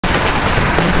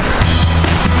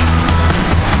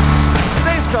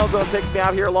AutoZone takes me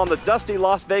out here along the dusty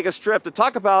Las Vegas Strip to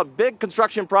talk about big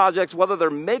construction projects, whether they're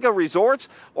mega resorts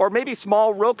or maybe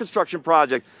small road construction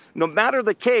projects. No matter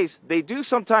the case, they do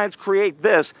sometimes create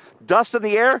this dust in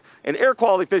the air, and air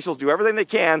quality officials do everything they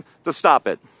can to stop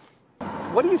it.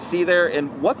 What do you see there,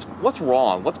 and what's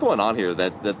wrong? What's going on here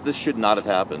that this should not have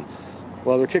happened?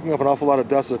 Well, they're kicking up an awful lot of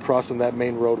dust across in that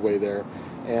main roadway there,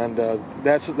 and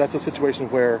that's a situation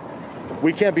where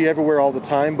we can't be everywhere all the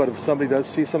time, but if somebody does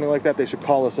see something like that, they should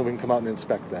call us and we can come out and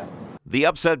inspect that. The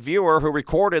upset viewer who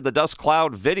recorded the dust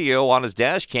cloud video on his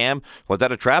dash cam was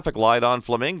at a traffic light on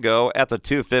Flamingo at the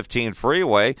 215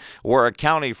 freeway, where a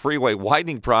county freeway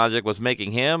widening project was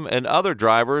making him and other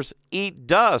drivers eat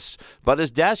dust. But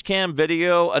his dash cam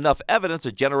video enough evidence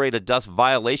to generate a dust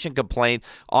violation complaint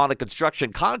on a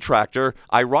construction contractor,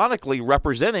 ironically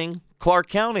representing Clark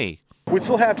County. We'd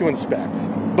still have to inspect,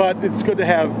 but it's good to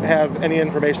have any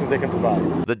information that they can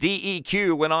provide. The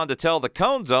DEQ went on to tell the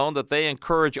Cone Zone that they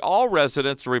encourage all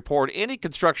residents to report any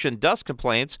construction dust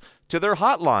complaints to their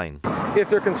hotline. If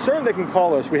they're concerned, they can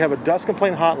call us. We have a dust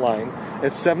complaint hotline.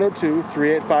 It's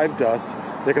 702-385-DUST.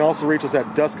 They can also reach us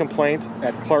at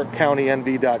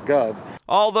dustcomplaint@clarkcountynv.gov.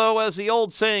 Although, as the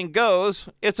old saying goes,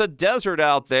 it's a desert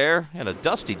out there, and a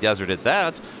dusty desert at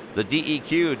that. The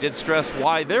DEQ did stress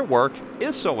why their work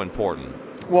is so important.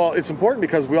 Well, it's important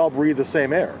because we all breathe the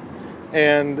same air,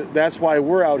 and that's why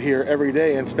we're out here every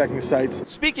day inspecting sites.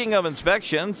 Speaking of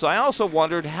inspections, I also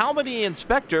wondered how many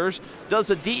inspectors does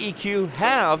the DEQ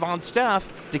have on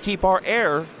staff to keep our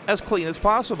air as clean as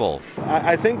possible?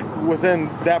 I think within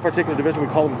that particular division, we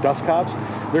call them dust cops,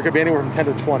 there could be anywhere from 10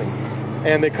 to 20.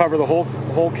 And they cover the whole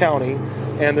county,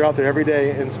 and they're out there every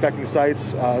day inspecting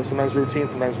sites, sometimes routine,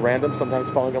 sometimes random, sometimes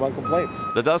following up on complaints.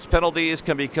 The dust penalties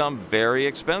can become very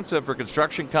expensive for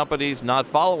construction companies not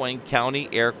following county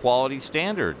air quality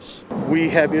standards. We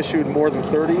have issued more than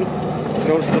 30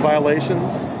 notices of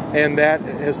violations, and that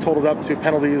has totaled up to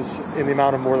penalties in the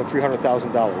amount of more than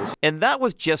 $300,000. And that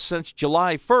was just since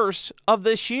July 1st of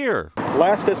this year.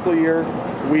 Last fiscal year,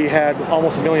 we had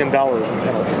almost $1 million in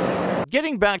penalties.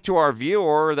 Getting back to our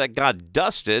viewer that got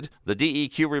dusted, the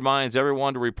DEQ reminds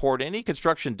everyone to report any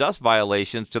construction dust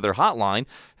violations to their hotline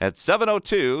at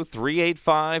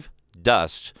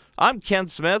 702-385-DUST. I'm Ken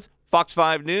Smith, Fox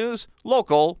 5 News,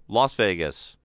 local Las Vegas.